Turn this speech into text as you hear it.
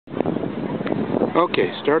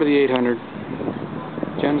Okay, start of the 800.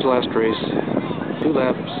 Jen's last race. 2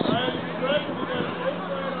 laps.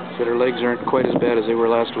 Said her legs aren't quite as bad as they were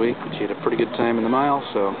last week, but she had a pretty good time in the mile,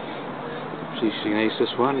 so she can ace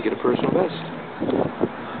this one and get a personal best.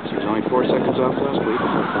 She was only 4 seconds off last week.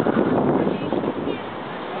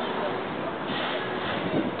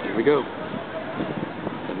 Here we go.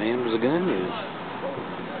 The man with the gun is...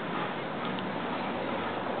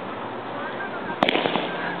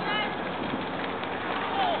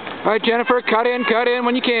 All right, Jennifer, cut in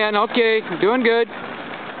when you can. Okay, doing good.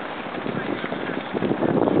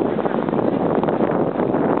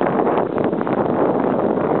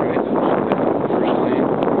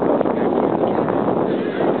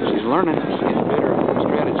 She's learning. She's getting better at her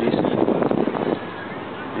strategies.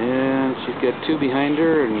 And she's got 2 behind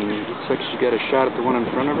her, and it looks like she's got a shot at the one in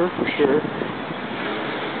front of her, for sure.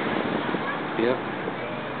 Yep.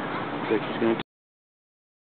 Looks like she's going to